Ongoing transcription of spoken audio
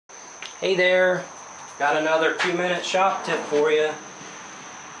Hey there, got another 2-minute shop tip for you.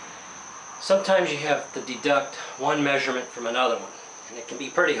 Sometimes you have to deduct one measurement from another one, and it can be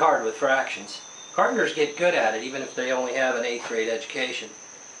pretty hard with fractions. Carpenters get good at it even if they only have an 8th grade education.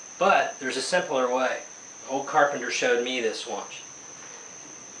 But there's a simpler way. An old carpenter showed me this once.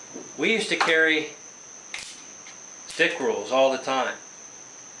 We used to carry stick rules all the time.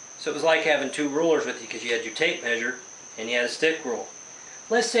 So it was like having 2 rulers with you because you had your tape measure and you had a stick rule.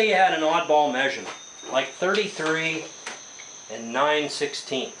 Let's say you had an oddball measurement, like 33 and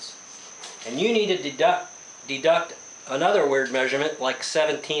 9/16, and you need to deduct another weird measurement like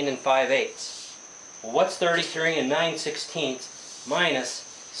 17 and 5/8. Well, what's 33 and 9/16 minus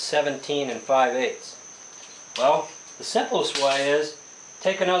 17 and 5/8? Well, the simplest way is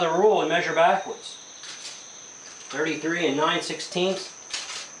take another rule and measure backwards. 33 and 9/16,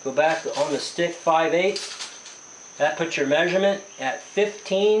 go back on the stick 5/8. That puts your measurement at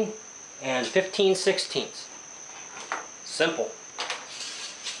 15 and 15/16. Simple.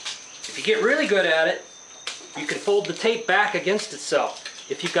 If you get really good at it, you can fold the tape back against itself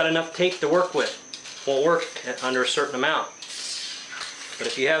if you've got enough tape to work with. Won't work under a certain amount. But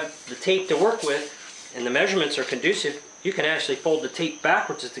if you have the tape to work with and the measurements are conducive, you can actually fold the tape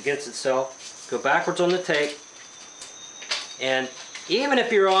backwards against itself, go backwards on the tape, and even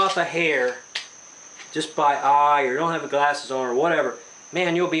if you're off a hair, just by eye, or you don't have the glasses on or whatever,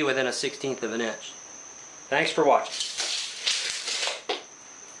 man, you'll be within a 1/16 of an inch. Thanks for watching.